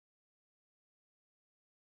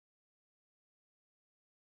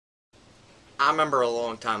I remember a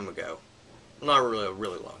long time ago, not really a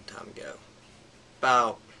really long time ago,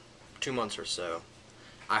 about 2 months or so,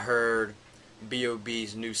 I heard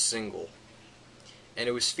B.O.B.'s new single, and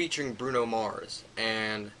it was featuring Bruno Mars,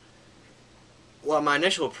 and well, my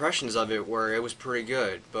initial impressions of it were it was pretty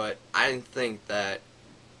good, but I didn't think that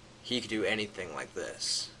he could do anything like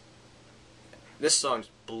this. This song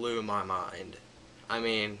blew my mind. I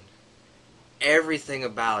mean, everything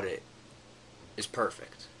about it is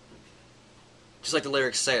perfect. Just like the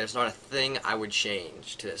lyrics say, there's not a thing I would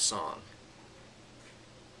change to this song.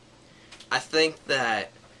 I think that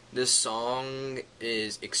this song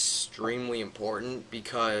is extremely important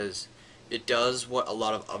because it does what a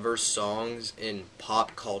lot of other songs in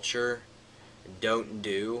pop culture don't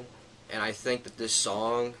do, and I think that this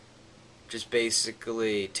song just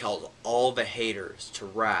basically tells all the haters to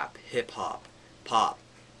rap, hip-hop, pop,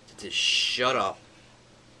 to just shut up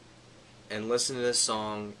and listen to this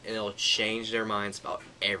song, and it'll change their minds about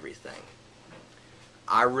everything.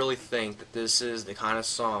 I really think that this is the kind of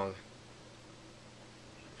song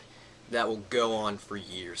that will go on for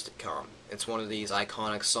years to come. It's one of these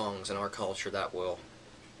iconic songs in our culture that will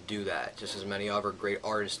do that, just as many other great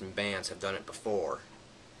artists and bands have done it before.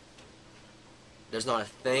 There's not a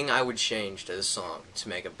thing I would change to this song to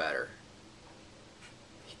make it better.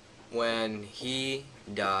 When he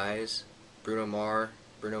dies, Bruno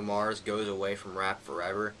Mars goes away from rap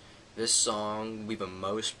forever, this song will be the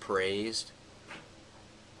most praised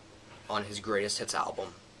on his greatest hits album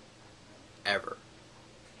ever.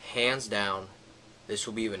 Hands down, this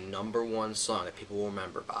will be the #1 song that people will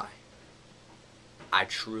remember by. I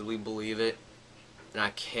truly believe it, and I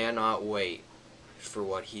cannot wait for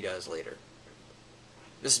what he does later.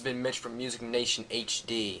 This has been Mitch from Music Nation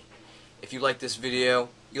HD. If you like this video,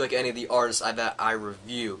 you like any of the artists that I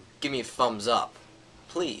review, give me a thumbs up,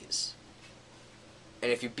 please.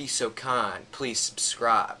 And if you'd be so kind, please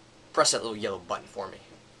subscribe. Press that little yellow button for me.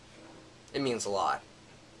 It means a lot.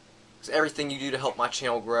 Because everything you do to help my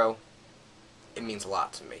channel grow, it means a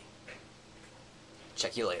lot to me.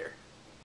 Check you later.